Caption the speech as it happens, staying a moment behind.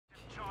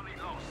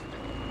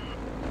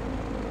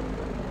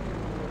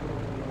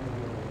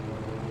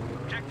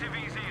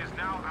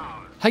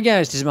Hi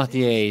guys, this is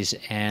Mattias,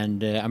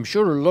 and I'm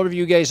sure a lot of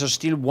you guys are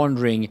still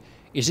wondering,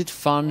 is it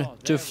fun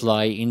to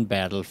fly in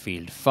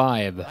Battlefield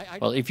 5?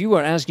 Well, if you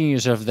are asking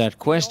yourself that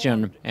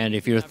question, and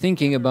if you're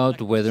thinking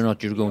about whether or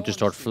not you're going to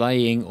start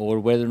flying, or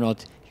whether or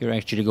not you're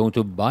actually going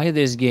to buy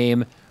this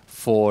game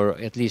for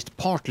at least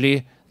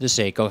partly the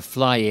sake of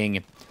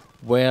flying,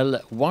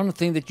 well, one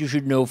thing that you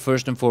should know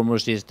first and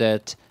foremost is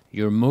that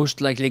you're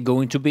most likely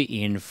going to be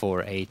in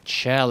for a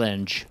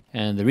challenge.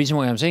 And the reason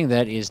why I'm saying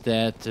that is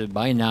that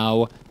by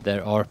now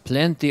there are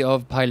plenty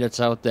of pilots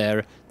out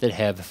there that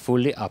have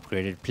fully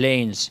upgraded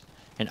planes.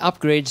 And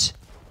upgrades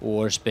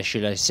or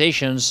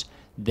specializations,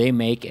 they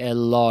make a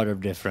lot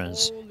of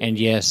difference. And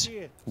yes,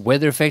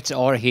 weather effects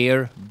are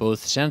here,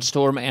 both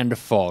sandstorm and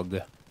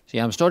fog. See,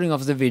 I'm starting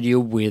off the video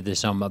with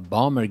some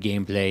bomber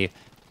gameplay,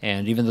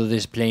 and even though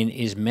this plane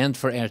is meant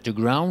for air to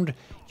ground,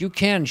 you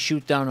can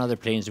shoot down other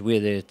planes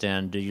with it,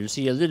 and you'll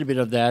see a little bit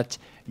of that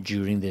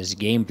during this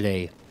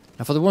gameplay.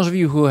 Now, for the ones of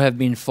you who have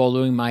been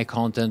following my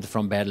content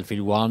from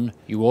Battlefield 1,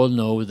 you all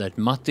know that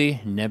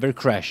Matti never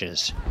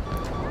crashes.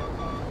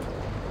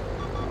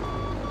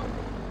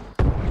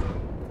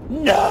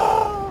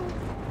 No!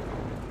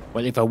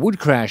 Well, if I would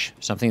crash,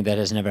 something that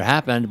has never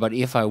happened, but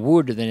if I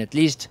would, then at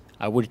least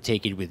I would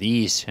take it with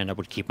ease, and I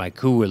would keep my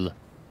cool.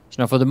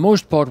 So now, for the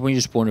most part, when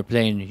you spawn a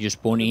plane, you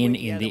spawn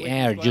in the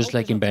air, just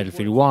like in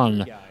Battlefield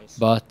 1.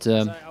 But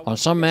on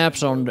some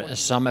maps, on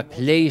some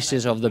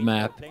places of the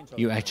map,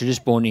 you actually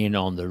spawn in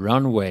on the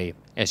runway,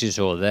 as you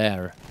saw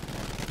there.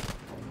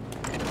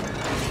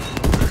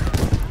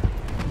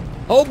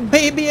 Oh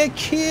baby, a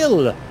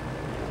kill!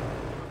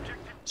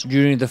 So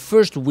during the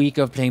first week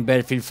of playing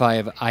Battlefield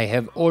 5, I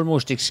have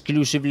almost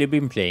exclusively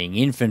been playing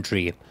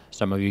infantry.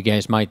 Some of you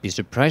guys might be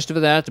surprised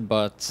with that,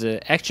 but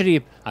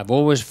actually I've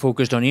always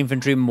focused on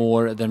infantry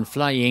more than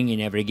flying in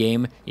every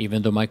game,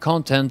 even though my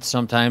content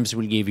sometimes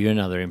will give you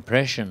another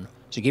impression.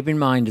 So keep in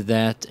mind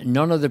that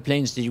none of the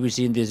planes that you will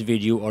see in this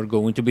video are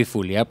going to be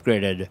fully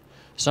upgraded.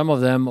 Some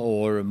of them,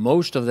 or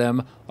most of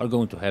them, are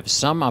going to have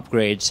some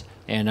upgrades,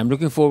 and I'm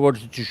looking forward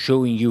to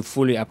showing you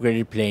fully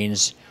upgraded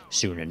planes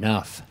soon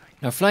enough.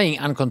 Now, flying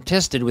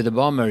uncontested with a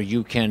bomber,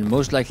 you can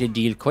most likely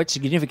deal quite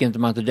significant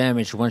amount of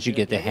damage once you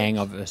get the hang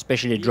of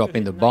especially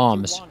dropping the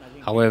bombs.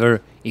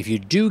 However, if you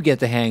do get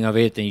the hang of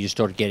it and you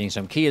start getting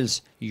some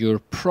kills, you're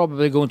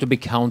probably going to be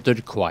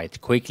countered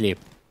quite quickly.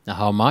 Now,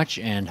 how much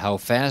and how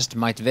fast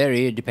might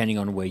vary depending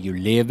on where you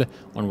live,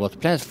 on what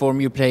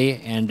platform you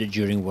play, and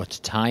during what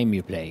time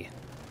you play.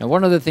 Now,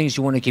 one of the things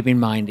you want to keep in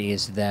mind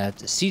is that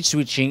seat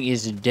switching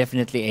is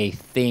definitely a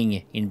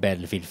thing in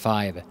Battlefield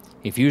 5.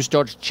 If you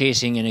start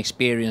chasing an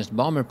experienced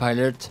bomber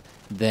pilot,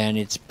 then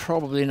it's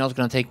probably not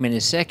going to take many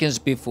seconds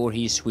before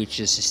he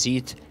switches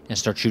seat and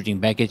starts shooting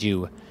back at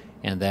you.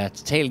 And that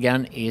tail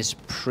gun is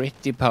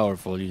pretty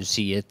powerful. You'll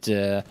see it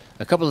a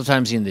couple of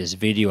times in this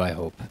video, I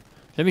hope.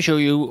 Let me show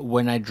you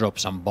when I drop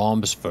some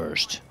bombs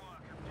first.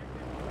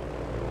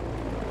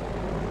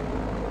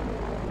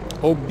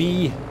 Oh,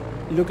 B.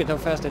 Look at how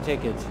fast I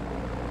take it.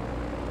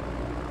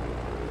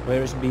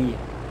 Where is B?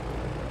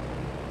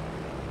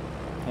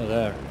 Oh,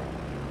 there.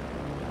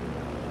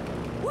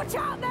 Watch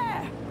out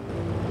there!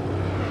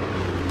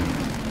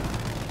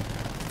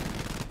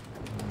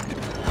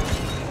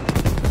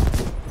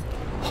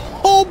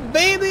 Oh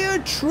baby, a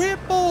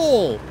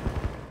triple!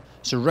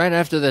 So right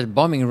after that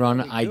bombing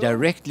run, I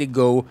directly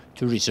go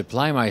to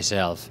resupply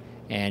myself.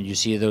 And you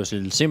see those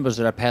little symbols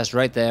that I passed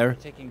right there.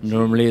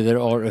 Normally there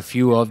are a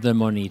few of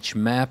them on each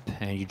map,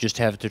 and you just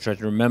have to try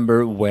to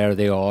remember where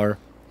they are.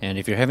 And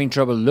if you're having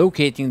trouble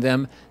locating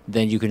them,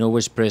 then you can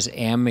always press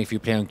M if you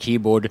play on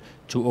keyboard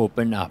to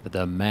open up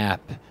the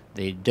map.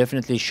 They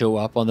definitely show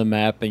up on the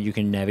map and you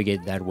can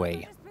navigate that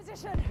way.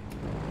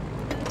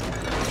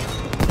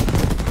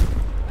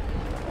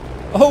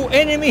 Oh,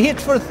 enemy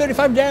hit for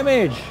 35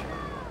 damage!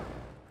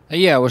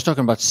 Yeah, I was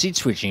talking about seat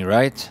switching,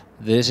 right?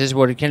 This is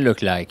what it can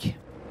look like.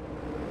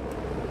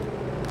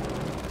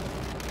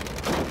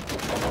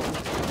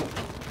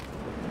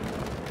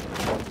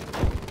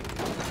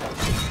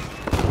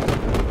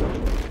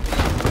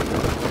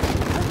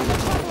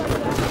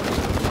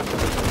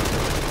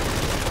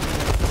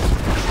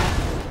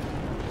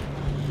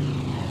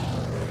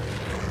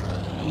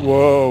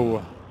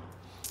 Whoa.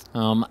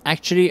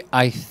 Actually,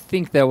 I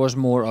think that was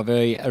more of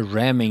a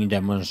ramming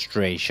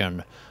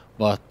demonstration,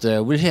 but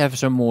we'll have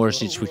some more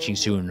seat switching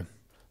soon.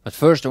 But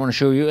first I want to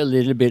show you a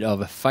little bit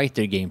of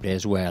fighter gameplay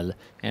as well,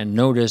 and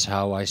notice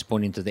how I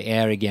spawn into the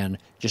air again,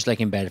 just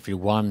like in Battlefield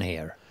 1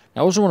 here.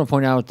 I also want to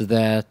point out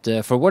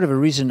that for whatever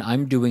reason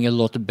I'm doing a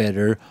lot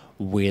better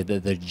with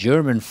the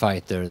German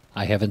fighter.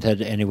 I haven't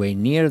had anywhere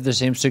near the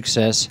same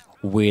success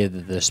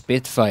with the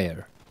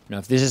Spitfire. Now,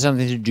 if this is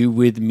something to do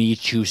with me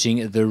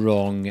choosing the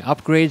wrong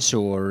upgrades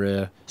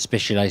or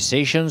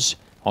specializations,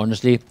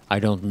 honestly, I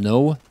don't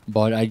know,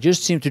 but I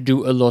just seem to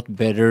do a lot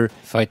better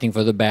fighting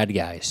for the bad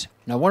guys.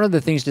 Now, one of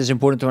the things that's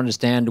important to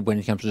understand when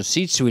it comes to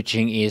seat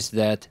switching is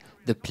that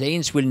The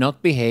planes will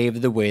not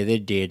behave the way they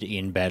did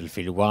in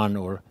Battlefield 1,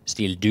 or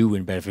still do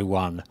in Battlefield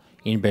 1.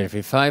 In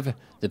Battlefield 5,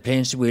 the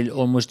planes will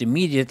almost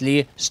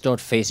immediately start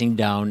facing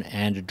down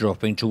and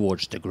dropping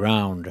towards the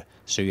ground.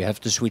 So you have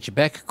to switch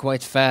back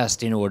quite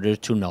fast in order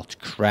to not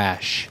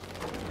crash.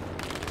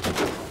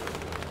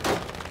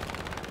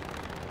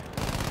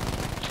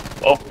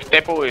 Upp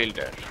det på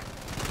Wilder.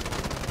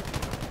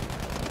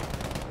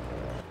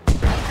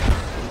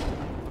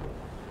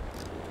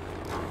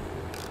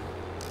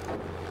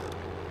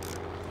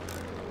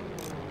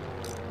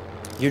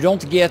 You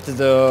don't get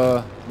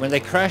the... When they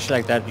crash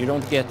like that, you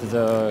don't get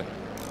the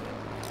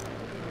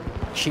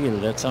kill.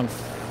 That's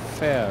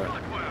unfair.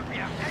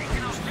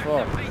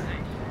 Fuck.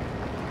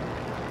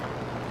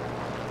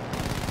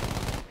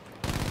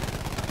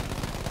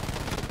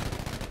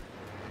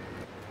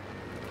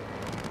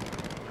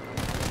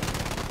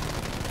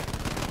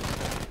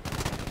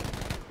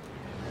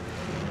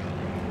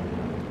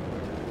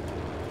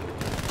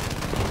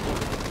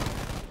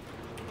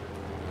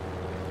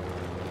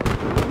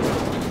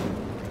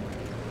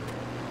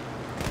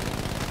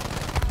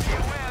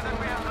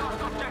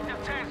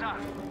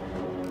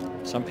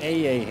 Some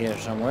AA here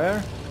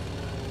somewhere.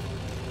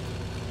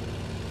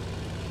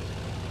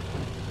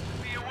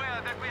 Be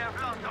aware that we have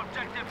lost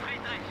objective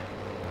Friedrich.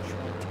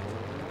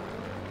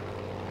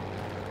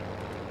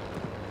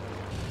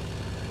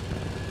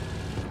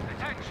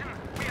 Attention,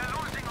 we are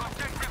losing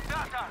objective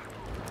data.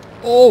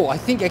 Oh, I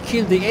think I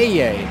killed the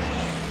AA.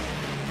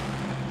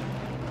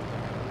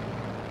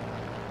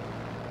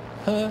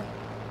 Huh?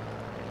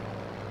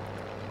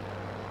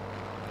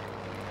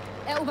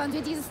 Erobern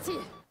wir dieses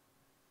Ziel.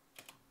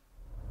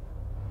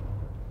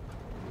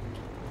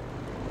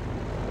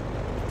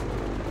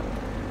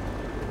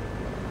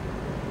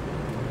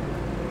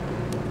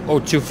 Oh,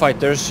 2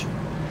 fighters.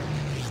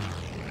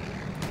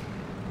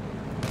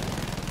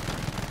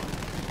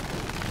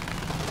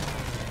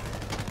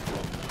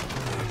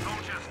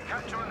 Soldiers,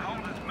 capture and hold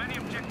as many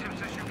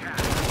objectives as you can.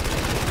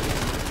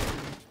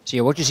 So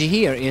yeah, what you see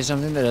here is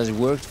something that has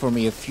worked for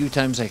me a few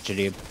times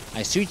actually.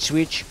 I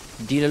switch,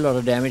 deal a lot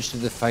of damage to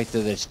the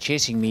fighter that's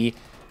chasing me,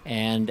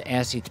 and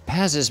as it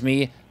passes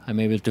me, I'm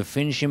able to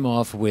finish him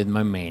off with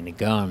my main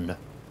gun.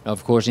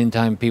 Of course, in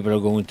time, people are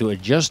going to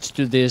adjust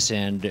to this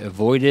and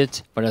avoid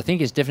it, but I think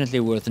it's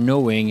definitely worth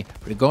knowing,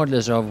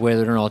 regardless of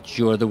whether or not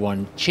you're the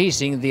one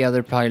chasing the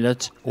other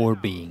pilot or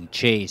being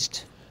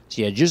chased.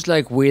 So yeah, just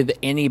like with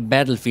any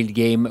Battlefield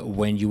game,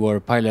 when you are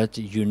a pilot,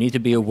 you need to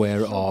be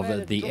aware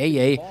of the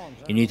AA,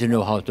 you need to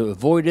know how to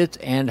avoid it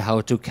and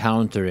how to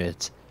counter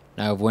it.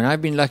 Now, when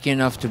I've been lucky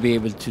enough to be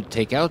able to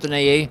take out an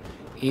AA,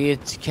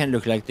 it can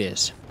look like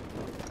this.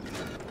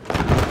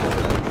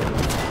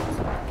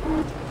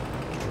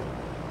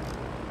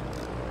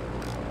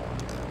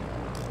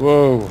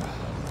 Whoa.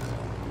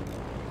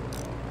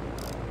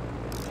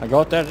 I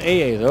got that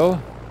AA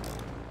though.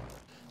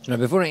 So now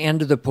before I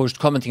end the post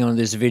commenting on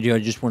this video, I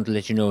just want to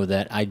let you know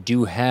that I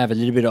do have a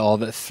little bit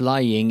of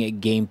flying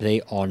gameplay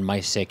on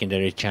my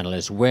secondary channel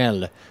as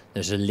well.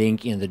 There's a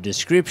link in the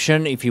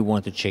description if you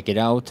want to check it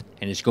out,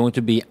 and it's going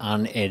to be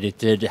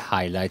unedited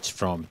highlights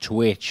from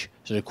Twitch.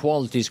 So the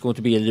quality is going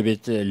to be a little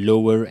bit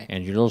lower,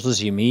 and you'll also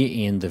see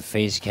me in the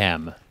face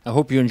cam. I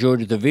hope you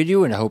enjoyed the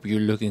video, and I hope you're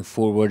looking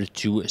forward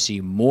to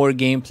see more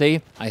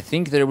gameplay. I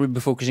think that I will be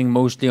focusing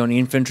mostly on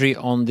infantry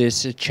on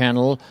this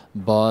channel,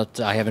 but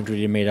I haven't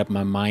really made up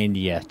my mind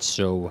yet.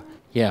 So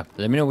yeah,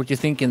 let me know what you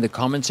think in the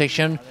comment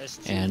section,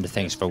 and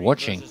thanks for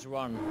watching.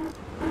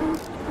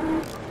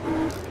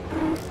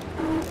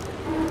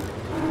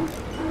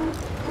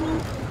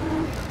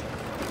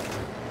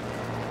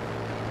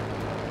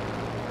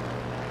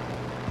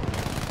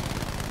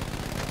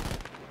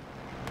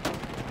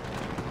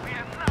 We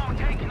have now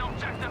taken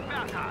objective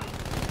Bertha.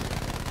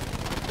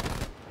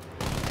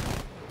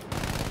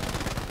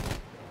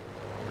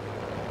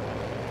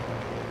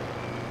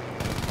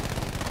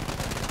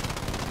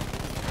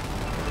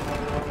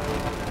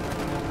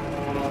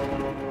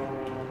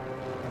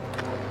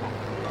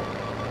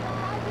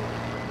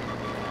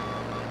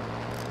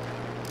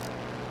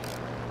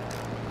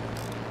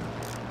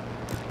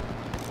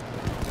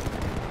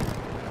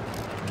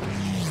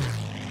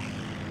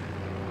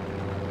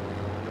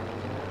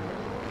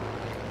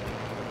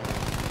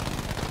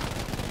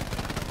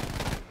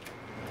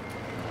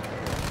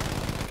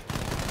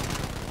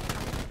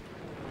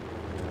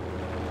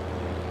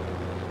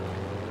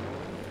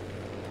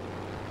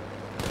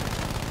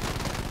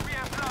 We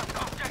have lost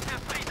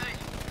objective Friedrich.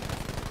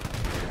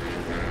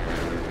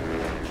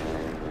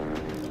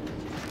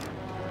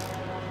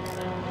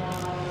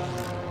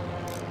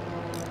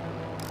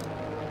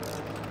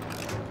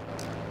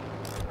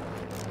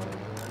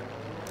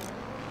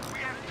 We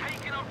have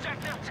taken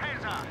objective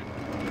Caesar.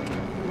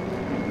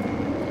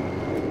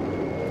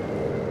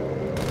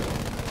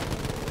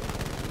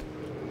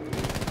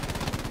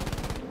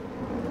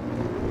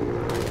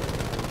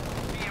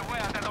 Be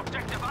aware that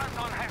objective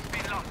Anton has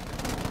been lost.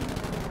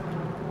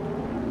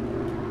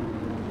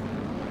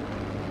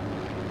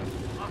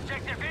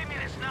 Objective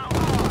Emil is now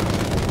ours.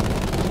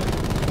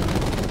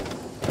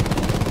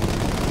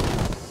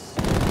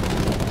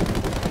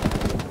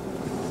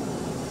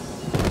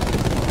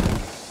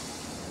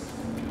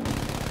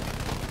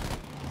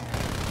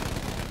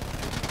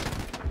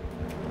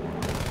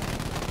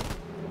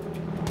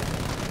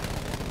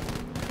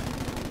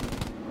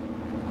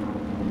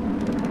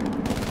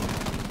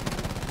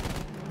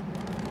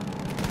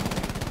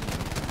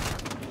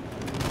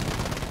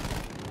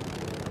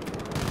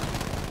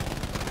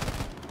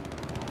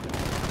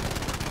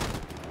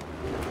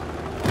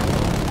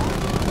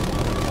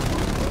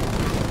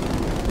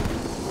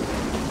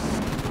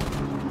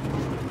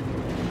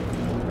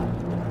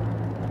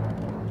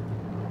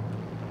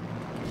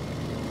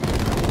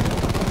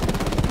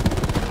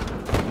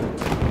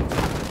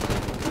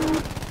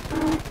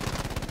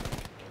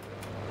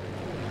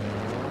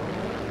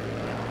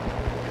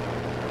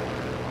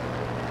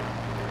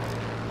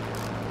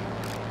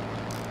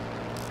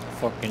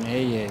 fucking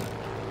AA.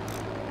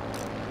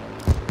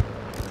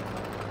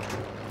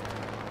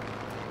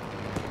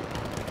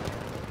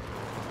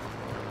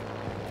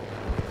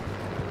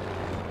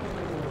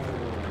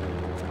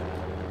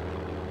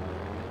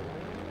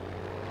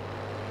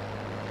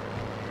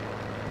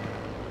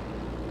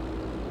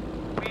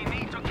 We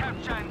need to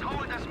capture and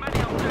hold as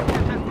many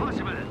objectives as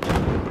possible.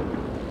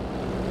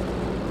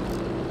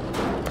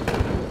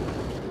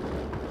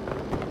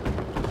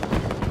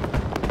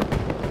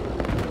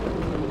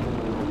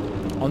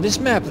 On this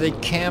map, they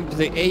camp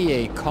the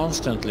AA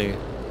constantly. We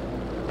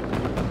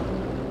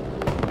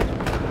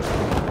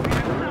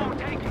have now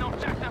taken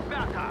objective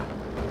Bertha.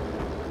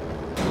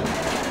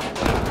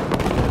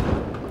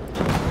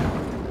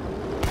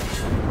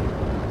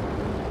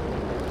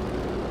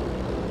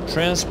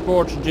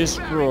 Transport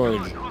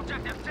destroyed. Very good.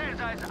 Objective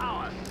Caesar is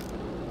ours.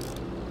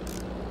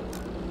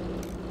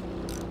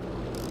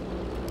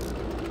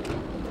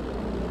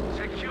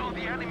 Secure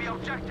the enemy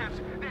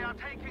objectives. They are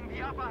taking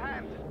the upper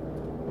hand.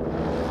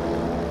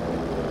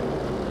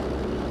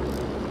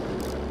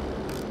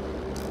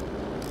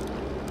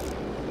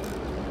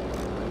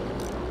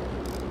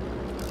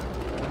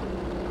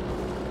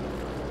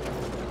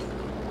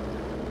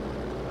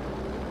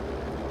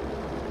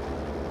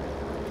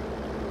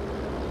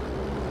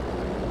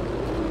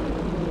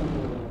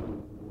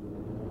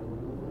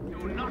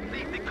 Do not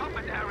leave the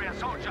combat area,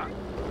 soldier.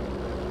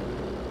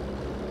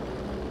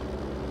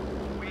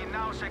 We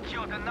now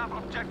secured enough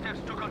objectives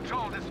to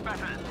control this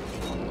battle.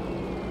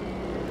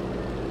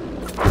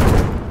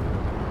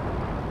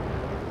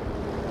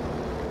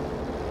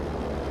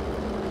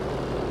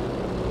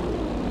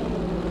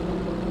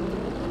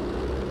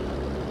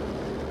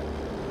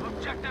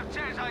 Objective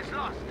Caesar is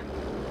lost.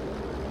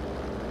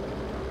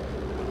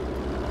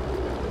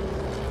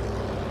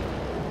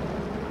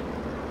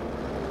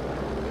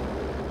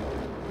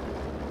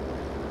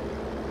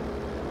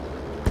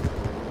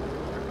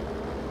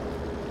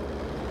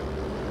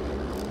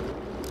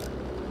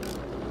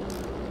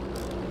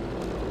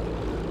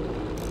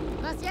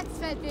 Was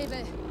jetzt,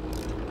 Feldwebel?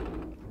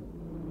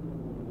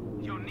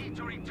 You need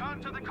to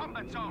return to the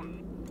combat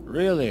zone.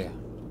 Really?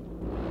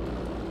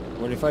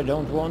 What if I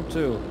don't want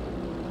to?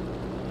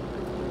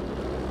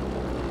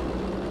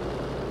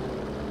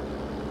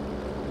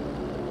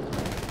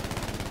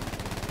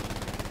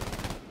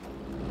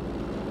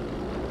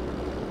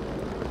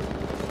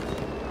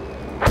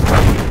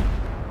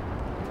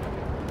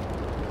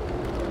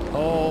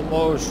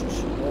 Almost.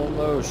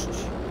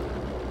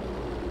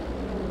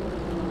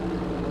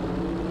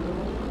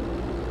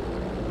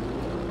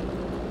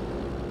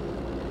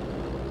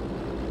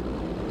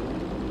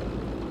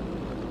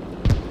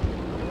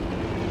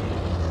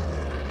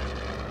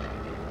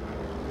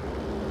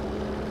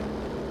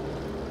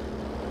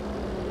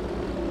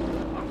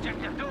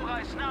 Objective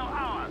Dora is now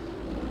ours.